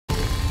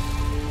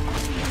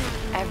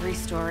Every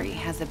story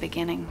has a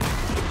beginning.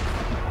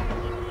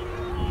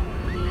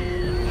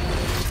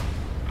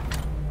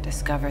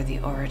 Discover the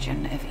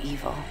origin of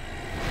evil.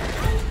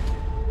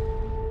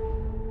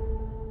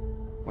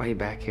 Why are you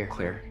back here,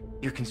 Claire?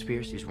 Your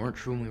conspiracies weren't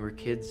true when we were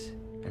kids.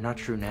 They're not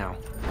true now.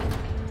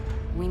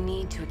 We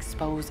need to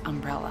expose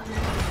Umbrella.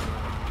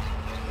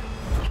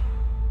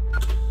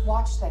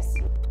 Watch this.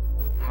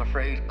 I'm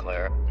afraid,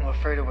 Claire. I'm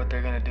afraid of what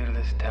they're gonna do to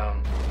this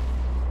town.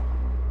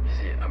 You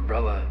see,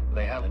 Umbrella,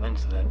 they had an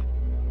incident.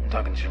 I'm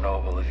talking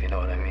Chernobyl, if you know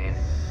what I mean.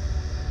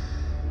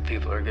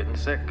 People are getting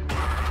sick.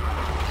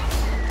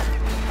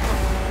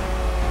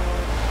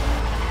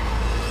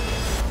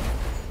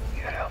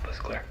 You gotta help us,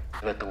 Claire.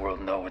 Let the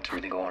world know what's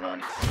really going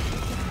on.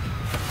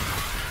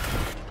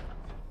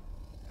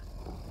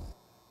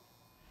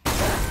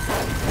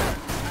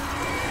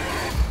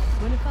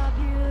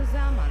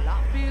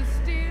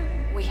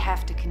 We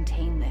have to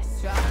contain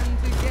this. Trying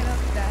to get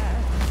up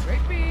that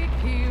great big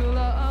hill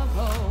of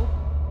hope.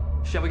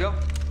 Shall we go?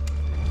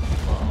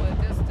 For a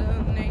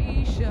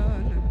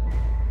destination.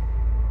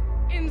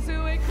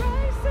 Into a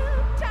crisis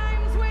of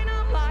times when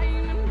I'm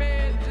lying in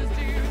bed just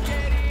to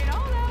get it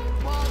all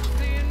out.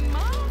 What's in my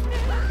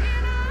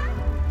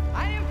head?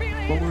 I am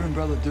feeling. What were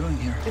Umbrella doing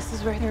here? This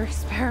is where they're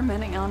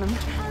experimenting on him.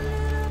 a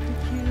little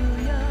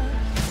peculiar.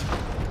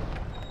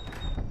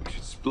 We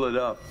should split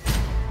up.